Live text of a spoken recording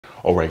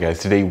Alright guys,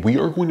 today we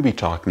are going to be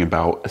talking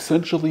about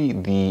essentially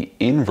the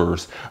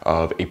inverse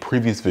of a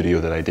previous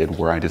video that I did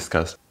where I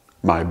discussed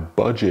my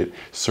budget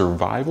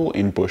survival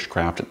and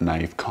bushcraft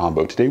knife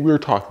combo. Today we are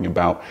talking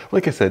about,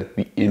 like I said,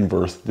 the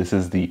inverse. This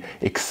is the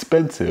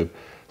expensive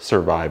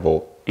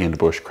survival and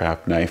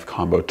bushcraft knife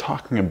combo,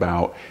 talking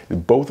about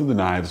both of the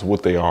knives,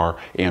 what they are,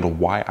 and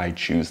why I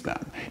choose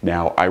them.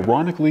 Now,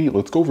 ironically,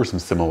 let's go over some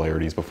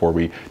similarities before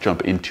we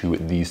jump into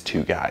these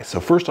two guys. So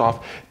first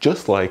off,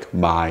 just like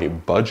my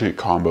budget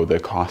combo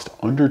that cost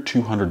under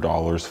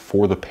 $200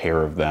 for the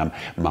pair of them,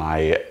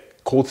 my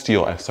Cold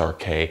Steel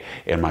SRK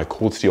and my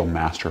Cold Steel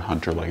Master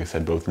Hunter, like I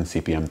said, both in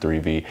CPM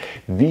 3V.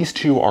 These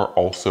two are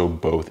also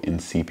both in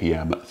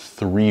CPM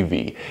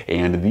 3V.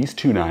 And these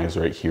two knives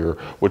right here,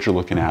 what you're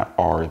looking at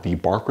are the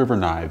Bark River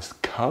Knives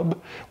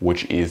Cub,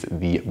 which is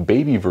the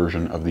baby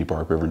version of the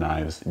Bark River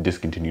Knives,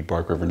 discontinued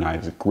Bark River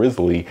Knives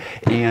Grizzly,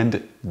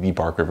 and the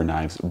Bark River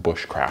Knives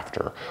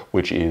Bushcrafter,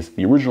 which is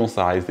the original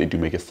size. They do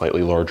make a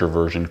slightly larger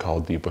version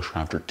called the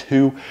Bushcrafter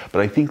 2,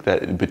 but I think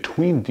that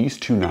between these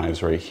two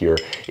knives right here,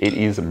 it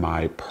is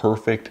my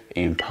perfect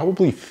and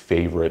probably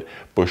favorite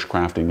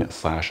bushcrafting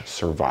slash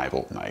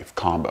survival knife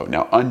combo.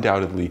 Now,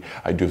 undoubtedly,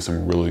 I do have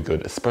some really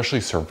good,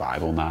 especially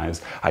survival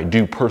knives. I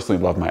do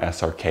personally love my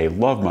SRK,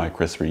 love my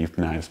Chris Reeve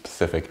Knives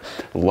Pacific,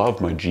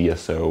 love my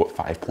GSO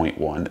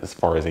 5.1 as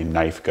far as a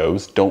knife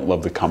goes. Don't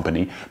love the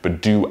company,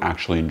 but do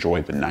actually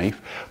enjoy the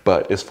knife.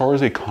 But as far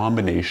as a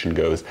combination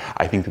goes,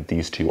 I think that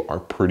these two are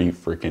pretty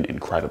freaking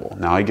incredible.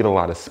 Now, I get a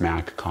lot of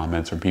smack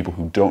comments from people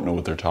who don't know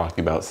what they're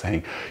talking about,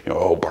 saying, you know,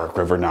 oh, Bark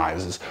River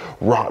Knives is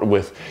wrought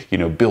with, you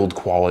know, build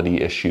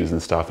quality issues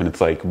and stuff. And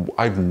it's like,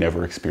 I've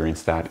never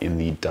experienced that in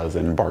the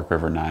dozen Bark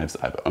River knives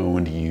I've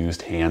owned,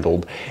 used,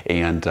 handled,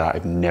 and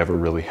I've never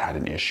really had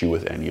an issue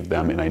with any of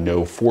them. And I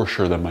know for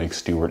sure that Mike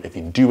Stewart, if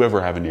you do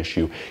ever have an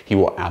issue, he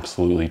will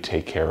absolutely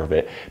take care of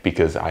it,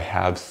 because I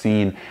have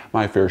seen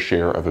my fair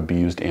share of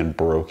abused and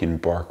broken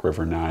Bark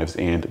River knives,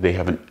 and they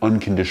have an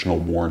unconditional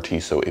warranty.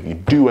 So if you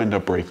do end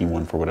up breaking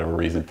one for whatever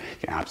reason,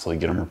 you can absolutely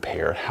get them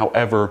repaired.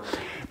 However,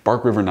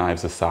 Bark River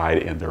knives aside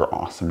and their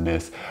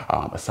awesomeness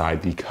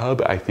aside, the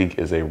Cub I think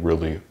is a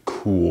really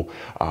cool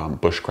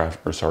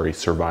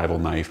survival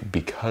knife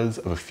because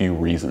of a few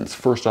reasons.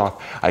 First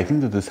off, I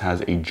think that this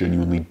has a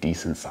genuinely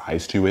decent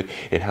size to it.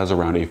 It has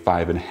around a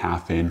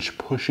 5.5 inch,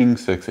 pushing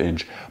 6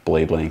 inch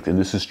blade length, and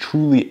this is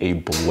truly a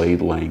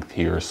blade length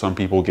here. Some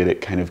people get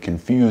it kind of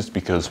confused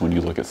because when you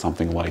look at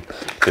something like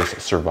this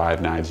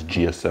Survive Knives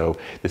GSO,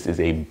 this is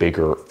a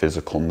bigger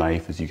physical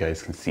knife, as you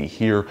guys can see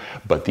here,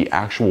 but the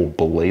actual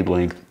blade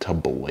length to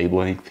blade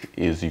length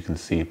is, you can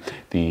see,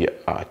 the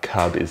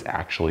Cub is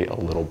actually a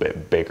little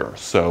bit bigger.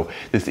 So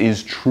this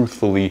is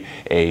truthfully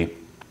a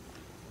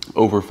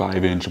over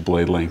 5 inch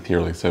blade length here.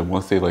 Like I said, I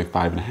want to say like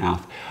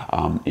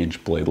 5.5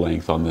 inch blade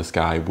length on this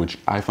guy, which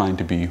I find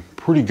to be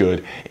pretty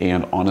good.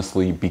 And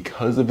honestly,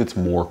 because of its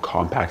more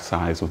compact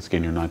size, once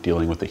again, you're not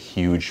dealing with a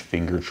huge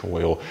finger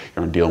choil,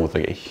 you're not dealing with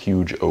like a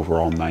huge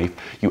overall knife,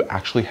 you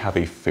actually have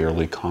a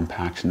fairly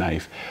compact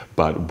knife.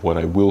 But what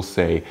I will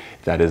say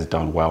that is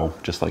done well,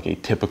 just like a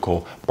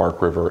typical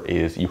Bark River,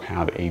 is you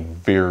have a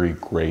very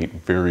great,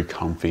 very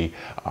comfy,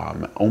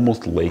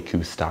 almost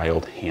Leicu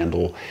styled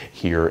handle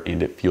here,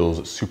 and it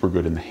feels super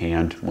good in the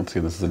hand. Once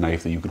again, this is a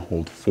knife that you can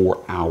hold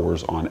 4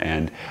 hours on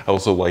end. I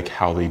also like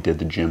how they did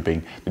the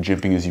jimping. The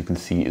jimping, as you can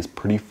see, is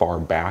pretty far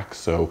back,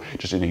 so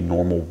just in a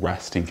normal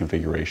resting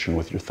configuration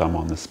with your thumb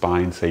on the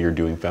spine, say you're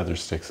doing feather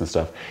sticks and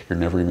stuff, you're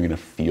never even going to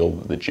feel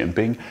the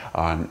jimping.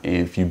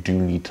 If you do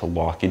need to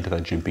lock into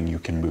that jimping, you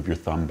can move your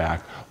thumb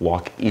back,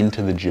 lock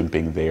into the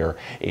jimping there,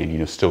 and you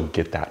know, still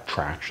get that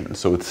traction.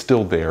 So it's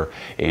still there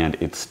and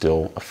it's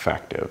still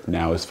effective.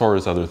 Now, as far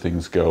as other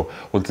things go,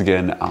 once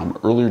again,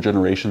 earlier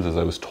generations, as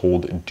I was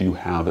told, do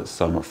have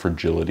some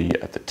fragility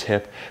at the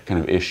tip kind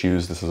of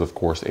issues. This is of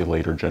course a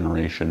later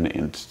generation,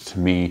 and to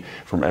me,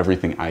 from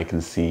everything I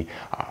can see,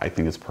 I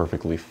think it's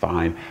perfectly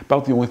fine.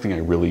 About the only thing I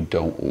really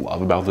don't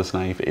love about this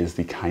knife is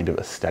the kind of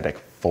aesthetic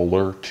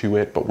fuller to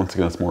it, but once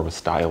again, it's more of a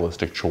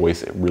stylistic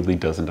choice. It really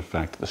doesn't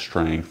affect the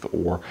strength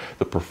or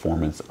the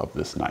performance of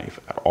this knife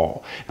at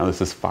all. Now,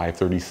 this is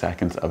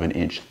 5/32 of an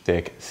inch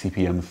thick,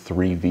 CPM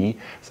 3V,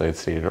 as I had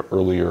stated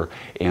earlier,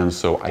 and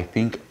so I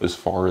think as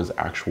far as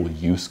actual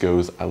use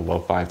goes, I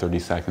love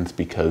 5/32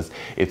 because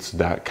it's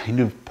that kind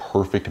of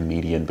perfect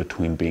median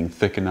between being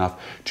thick enough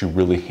to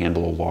really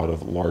handle a lot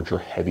of larger,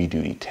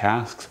 heavy-duty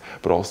tasks,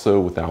 but also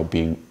without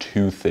being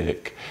too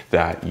thick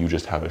that you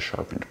just have a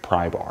sharpened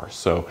pry bar.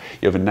 So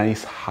you have a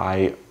nice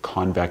high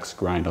convex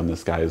grind on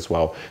this guy as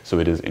well, so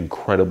it is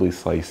incredibly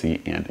slicey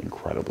and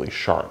incredibly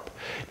sharp.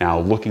 Now,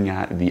 looking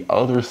at the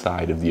other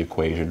side of the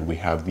equation, we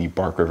have the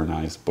Bark River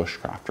Knives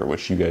Bushcrafter,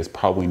 which you guys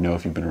probably know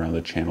if you've been around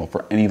the channel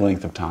for any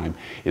length of time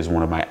is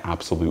one of my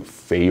absolute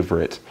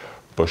favorite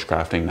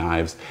bushcrafting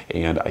knives,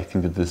 and I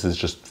think that this is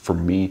just, for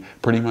me,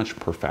 pretty much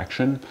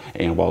perfection.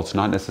 And while it's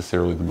not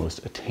necessarily the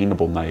most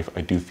attainable knife,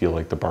 I do feel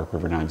like the Bark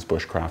River Knives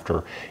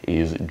Bushcrafter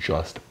is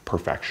just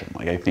perfection.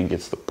 Like, I think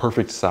it's the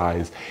perfect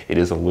size. It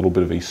is a little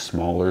bit of a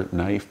smaller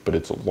knife, but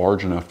it's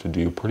large enough to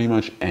do pretty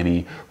much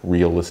any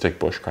realistic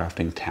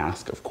bushcrafting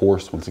task. Of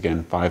course, once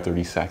again,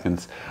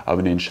 5/32 of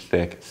an inch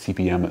thick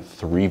CPM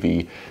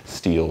 3V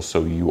steel,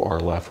 so you are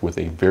left with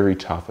a very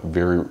tough,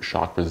 very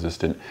shock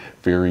resistant,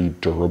 very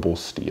durable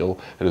steel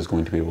that is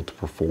going to be able to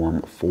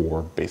perform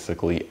for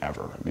basically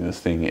ever. I mean, this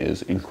thing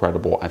is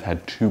incredible. I've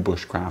had 2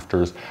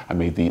 bushcrafters. I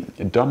made the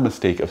dumb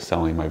mistake of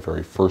selling my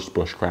very first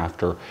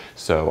bushcrafter,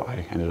 so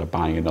I ended up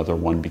buying another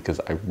one because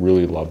I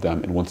really love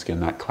them. And once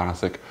again, that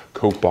classic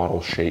Coke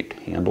bottle shaped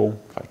handle,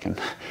 if I can,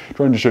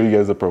 trying to show you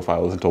guys the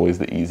profile isn't always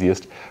the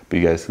easiest, but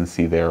you guys can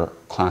see there,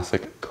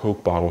 classic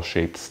Coke bottle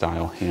shaped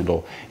style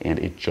handle, and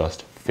it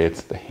just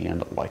fits the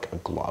hand like a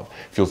glove.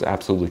 Feels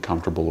absolutely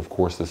comfortable. Of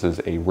course, this is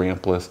a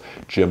rampless,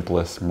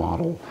 gimpless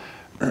model.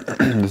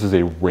 This is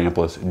a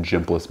rampless,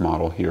 gimpless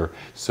model here,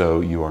 so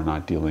you are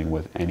not dealing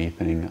with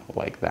anything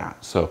like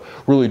that. So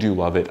really do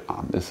love it.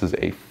 This is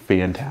a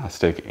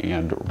fantastic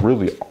and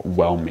really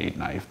well-made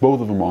knife. Both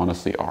of them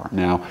honestly are.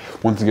 Now,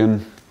 once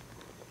again,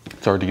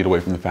 it's hard to get away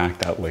from the fact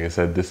that, like I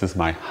said, this is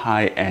my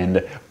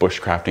high-end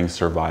bushcrafting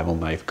survival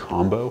knife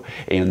combo.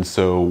 And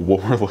so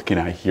what we're looking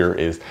at here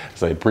is,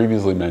 as I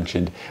previously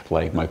mentioned,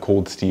 like my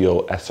Cold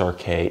Steel,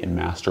 SRK, and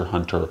Master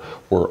Hunter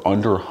were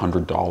under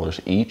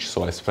 $100 each.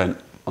 So I spent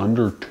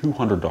under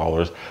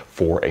 $200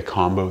 for a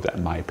combo that,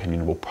 in my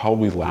opinion, will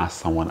probably last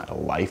someone a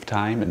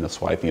lifetime, and that's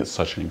why I think it's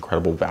such an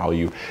incredible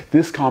value.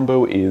 This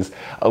combo is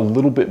a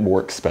little bit more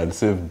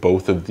expensive.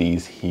 Both of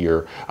these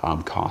here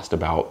cost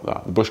about,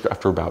 the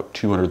Bushcrafter about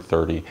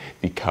 $230,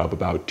 the Cub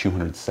about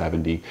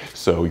 $270,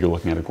 so you're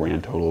looking at a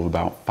grand total of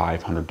about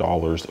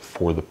 $500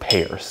 for the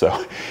pair.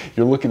 So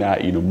you're looking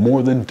at, you know,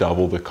 more than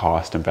double the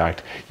cost. In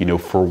fact, you know,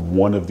 for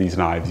one of these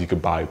knives, you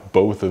could buy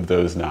both of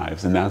those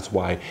knives, and that's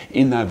why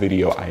in that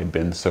video I had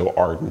been so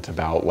ardent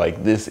about,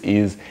 like, this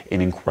is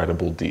an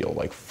incredible deal.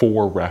 Like,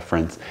 for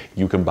reference,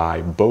 you can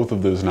buy both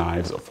of those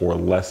knives for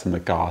less than the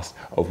cost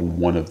of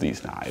one of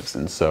these knives.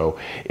 And so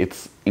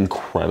it's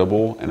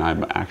incredible, and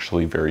I'm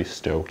actually very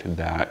stoked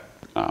that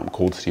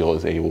Cold Steel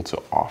is able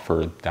to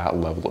offer that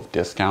level of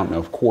discount. Now,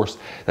 of course,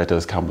 that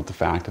does come with the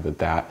fact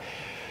that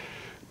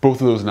both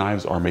of those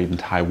knives are made in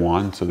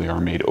Taiwan, so they are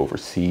made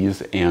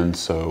overseas, and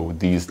so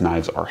these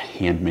knives are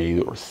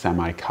handmade or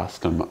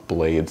semi-custom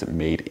blades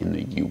made in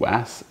the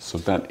US. So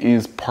that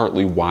is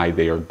partly why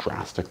they are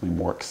drastically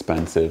more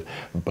expensive.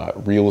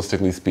 But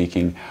realistically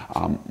speaking,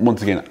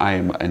 once again, I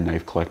am a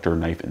knife collector,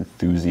 knife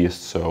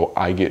enthusiast, so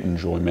I get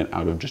enjoyment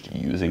out of just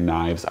using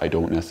knives. I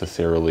don't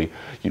necessarily,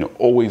 you know,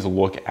 always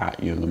look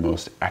at, you know, the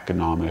most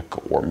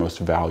economic or most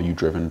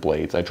value-driven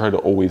blades. I try to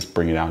always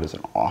bring it out as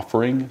an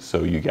offering,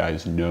 so you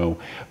guys know.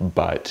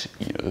 But,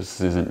 you know, this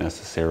isn't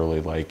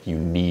necessarily like you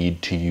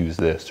need to use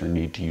this or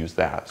need to use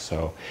that.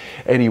 So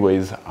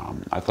anyways,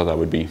 I thought that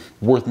would be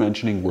worth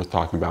mentioning, worth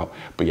talking about.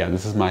 But yeah,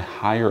 this is my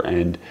higher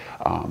end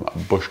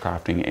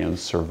bushcrafting and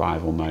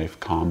survival knife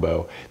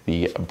combo.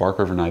 The Bark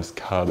River Knives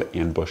Cub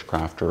and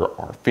Bushcrafter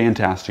are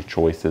fantastic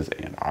choices,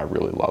 and I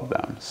really love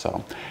them.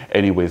 So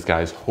anyways,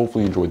 guys,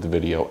 hopefully you enjoyed the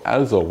video.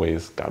 As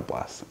always, God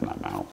bless, and I'm out.